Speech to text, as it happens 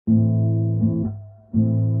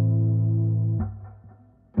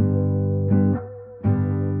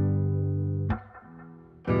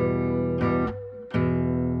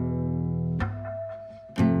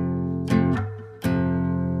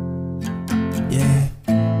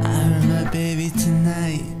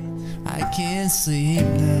can't sleep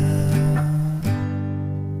now.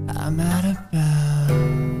 I'm out of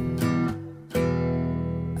bounds.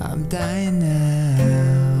 I'm dying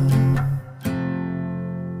now.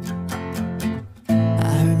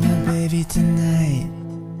 I heard my baby tonight.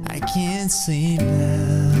 I can't sleep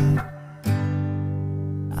now.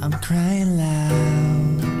 I'm crying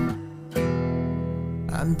loud.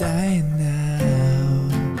 I'm dying now.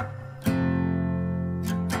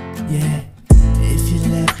 Yeah, if you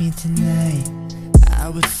left me tonight, I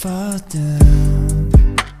would fall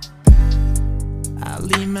down. I'll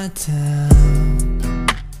leave my town.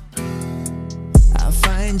 I'll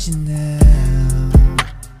find you now.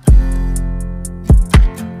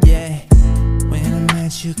 Yeah, when I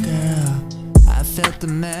met you, girl, I felt the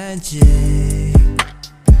magic.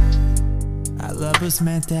 Our love was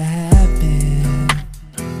meant to happen.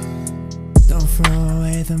 Don't throw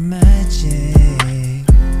away the magic.